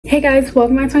Hey guys,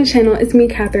 welcome back to my channel. It's me,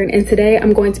 Catherine, and today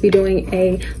I'm going to be doing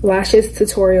a lashes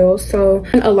tutorial. So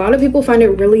a lot of people find it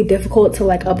really difficult to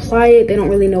apply it. They don't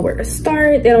really know where to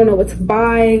start. They don't know what to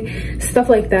buy, stuff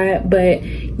like that. But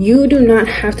you do not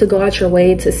have to go out your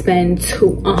way to spend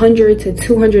 $100 to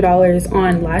 $200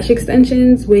 on lash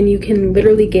extensions when you can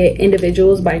literally get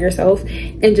individuals by yourself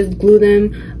and just glue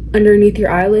them underneath your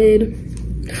eyelid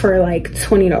for like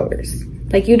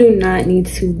 $20. Like, you do not need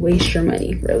to waste your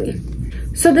money, really.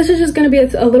 So this is just going to be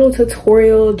a little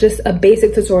tutorial, just a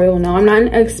basic tutorial. No, I'm not an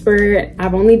expert.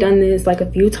 I've only done this like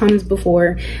a few times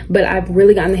before, but I've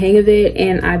really gotten the hang of it.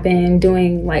 And I've been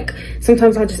doing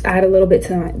sometimes I'll just add a little bit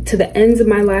to the ends of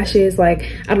my lashes. I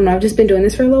don't know, I've just been doing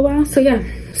this for a little while. So yeah,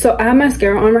 so I have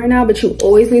mascara on right now, but you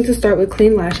always need to start with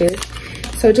clean lashes.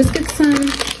 So just get some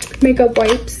makeup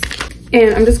wipes,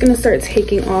 and I'm just going to start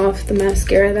taking off the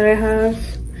mascara that I have.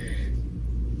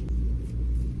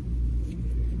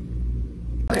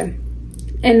 Okay,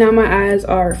 and now my eyes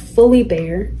are fully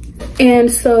bare. And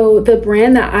so the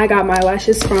brand that I got my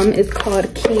lashes from is called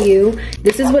Keyyou.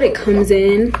 This is what it comes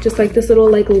in, just like this little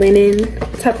linen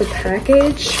type of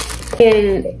package.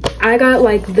 And I got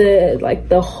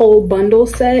the whole bundle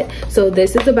set. So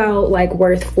this is about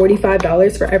worth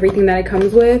 $45 for everything that it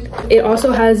comes with. It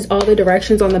also has all the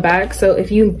directions on the back. So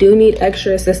if you do need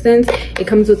extra assistance, it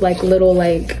comes with little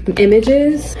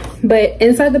images. But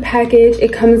inside the package,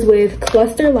 it comes with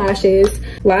cluster lashes,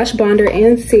 lash bonder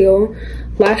and seal,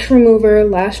 lash remover,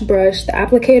 lash brush, the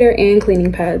applicator, and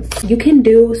cleaning pads. You can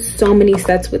do so many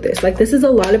sets with this. This is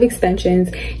a lot of extensions,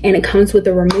 and it comes with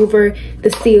the remover, the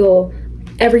seal,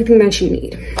 everything that you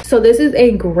need. So this is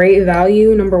a great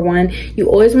value. Number one,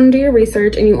 you always want to do your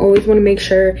research, and you always want to make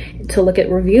sure to look at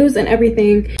reviews and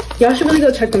everything. Y'all should really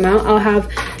go check them out. I'll have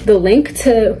the link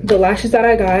to the lashes that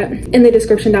I got in the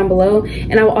description down below,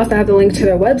 and I will also have the link to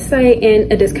their website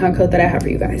and a discount code that I have for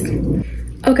you guys.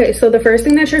 Okay, so the first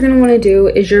thing that you're going to want to do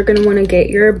is you're going to want to get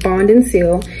your bond and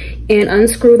seal and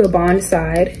unscrew the bond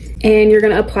side, and you're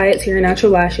going to apply it to your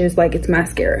natural lashes like it's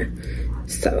mascara.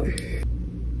 So,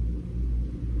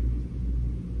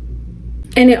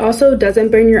 and it also doesn't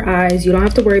burn your eyes. You don't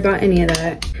have to worry about any of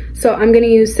that. So I'm going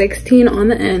to use 16 on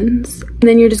the ends, and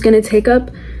then you're just going to take up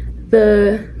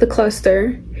the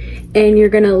cluster, and you're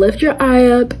going to lift your eye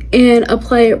up and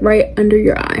apply it right under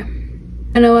your eye.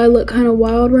 I know I look kind of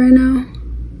wild right now,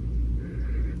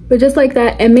 but just like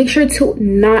that. And make sure to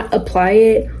not apply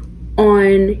it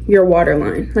on your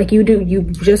waterline you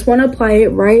just want to apply it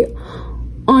right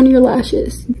on your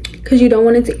lashes because you don't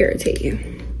want it to irritate you.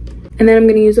 And then I'm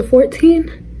going to use a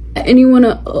 14, and you want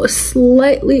to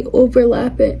slightly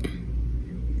overlap it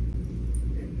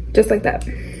just like that.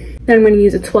 Then I'm going to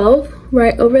use a 12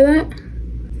 right over that.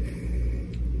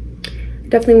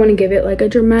 Definitely want to give it a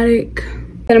dramatic.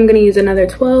 Then I'm going to use another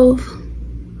 12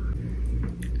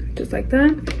 just like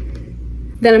that.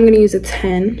 Then I'm going to use a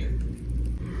 10,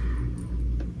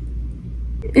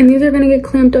 and these are going to get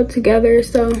clamped up together.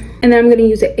 And then I'm going to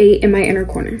use an 8 in my inner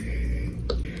corner.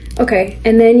 Okay,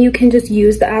 and then you can just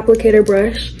use the applicator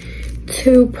brush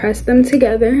to press them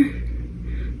together.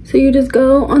 So you just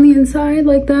go on the inside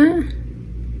like that,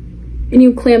 and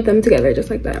you clamp them together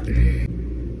just like that.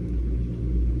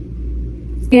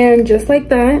 And just like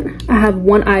that, I have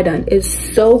one eye done.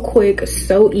 It's so quick,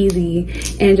 so easy,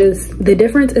 and just the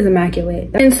difference is immaculate.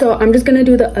 And so I'm just gonna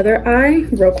do the other eye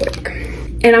real quick,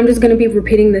 and I'm just gonna be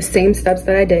repeating the same steps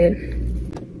that I did.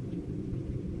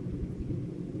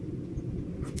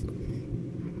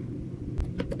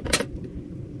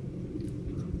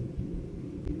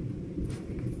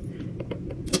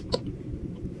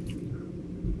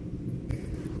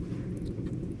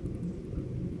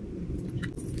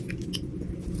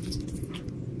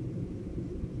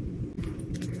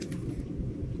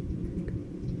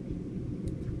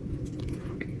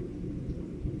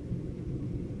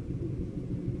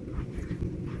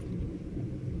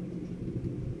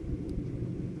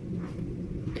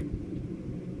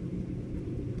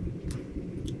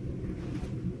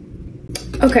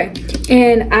 Okay,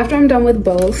 and after I'm done with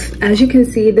both, as you can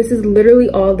see, this is literally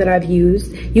all that I've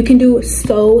used. You can do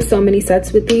so many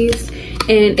sets with these,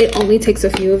 and it only takes a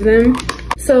few of them.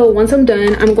 So once I'm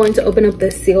done, I'm going to open up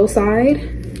the seal side,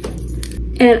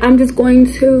 and I'm just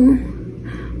going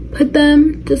to put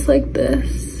them just like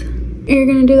this. And you're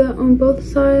gonna do that on both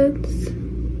sides.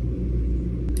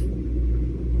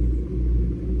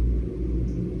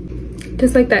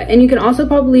 Just like that. And you can also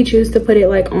probably choose to put it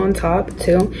on top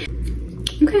too.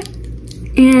 Okay,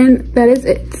 and that is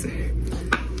it.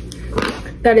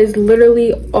 That is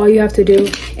literally all you have to do.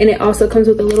 And it also comes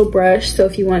with a little brush, so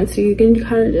if you want to, you can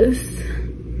kind of just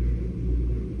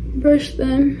brush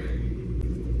them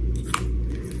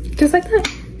just like that.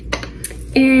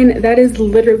 And that is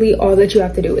literally all that you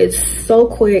have to do. It's so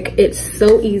quick, it's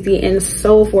so easy, and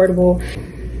so affordable.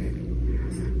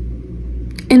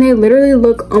 And they literally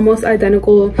look almost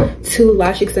identical to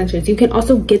lash extensions. You can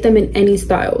also get them in any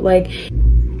style. Like,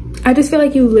 I just feel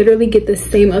like you literally get the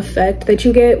same effect that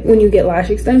you get when you get lash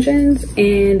extensions,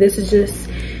 and this is just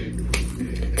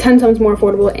 10 times more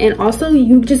affordable. And also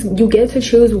you get to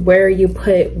choose where you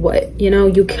put what, you know,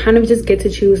 you kind of just get to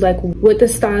choose like what the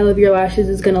style of your lashes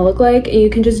is gonna look like, and you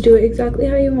can just do it exactly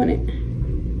how you want it.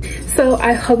 So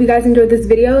I hope you guys enjoyed this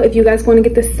video. If you guys want to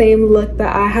get the same look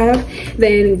that I have,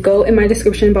 then go in my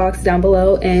description box down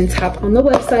below and tap on the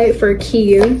website for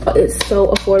keyyou. It's so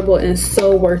affordable and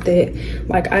so worth it.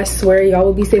 Like, I swear y'all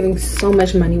will be saving so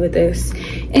much money with this.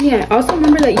 And yeah, also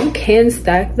remember that you can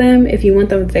stack them if you want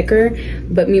them thicker,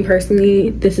 but me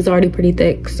personally, this is already pretty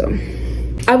thick, so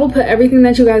I will put everything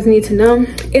that you guys need to know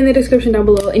in the description down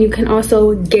below, and you can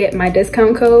also get my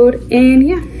discount code. And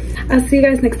yeah, I'll see you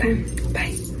guys next time.